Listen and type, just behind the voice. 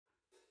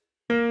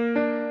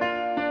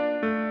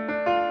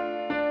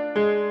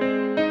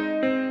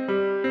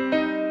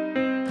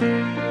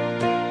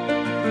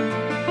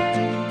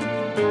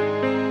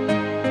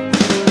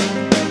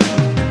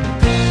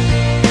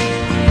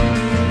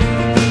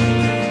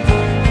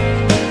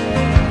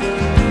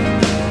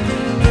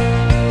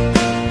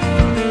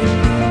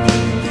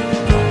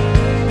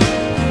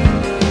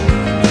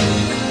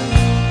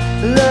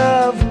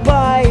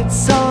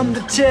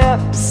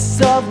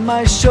curves of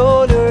my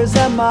shoulders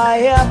and my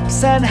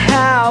hips, and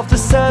half the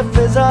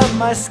surface of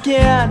my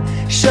skin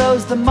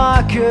shows the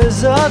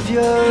markers of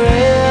your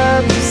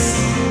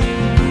hips.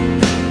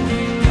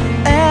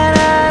 And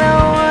I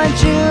don't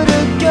want you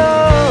to go.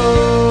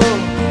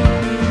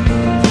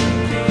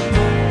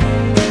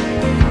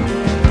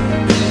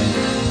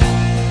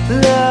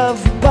 Love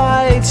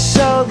bites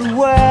show the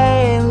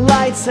way,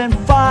 lights and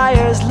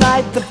fires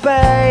light the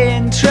bay,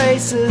 and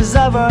traces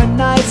of our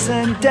nights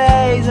and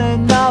days,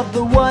 and of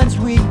the ones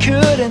we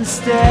couldn't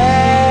stay.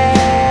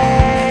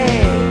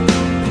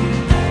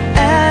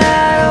 And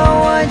I don't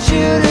want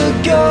you to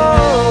go.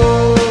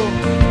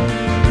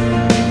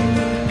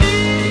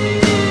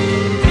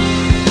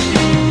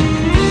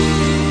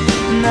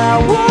 And I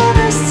want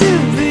us to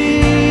be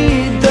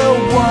the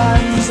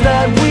ones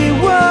that we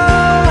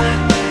were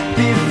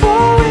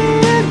before we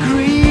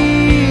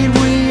agreed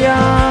we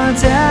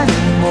aren't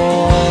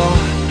anymore.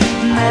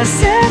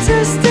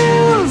 There's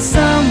still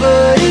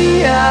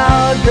somebody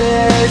out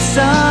there,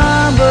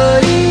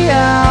 somebody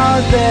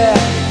out there.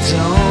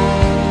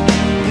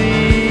 Don't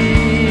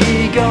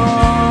be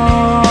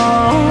gone.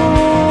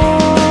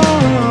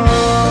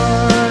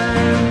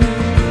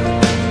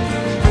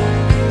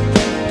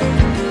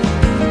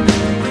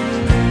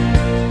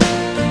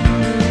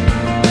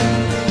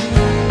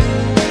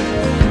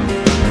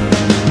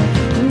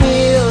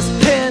 Needles,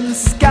 pins,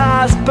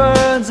 scars,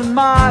 burns and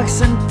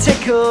marks and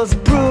tickles,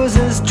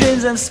 bruises,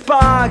 dreams and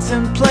sparks,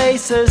 and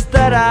places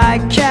that I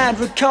can't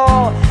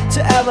recall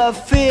to ever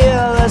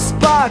feel a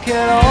spark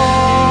at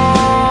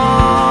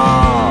all.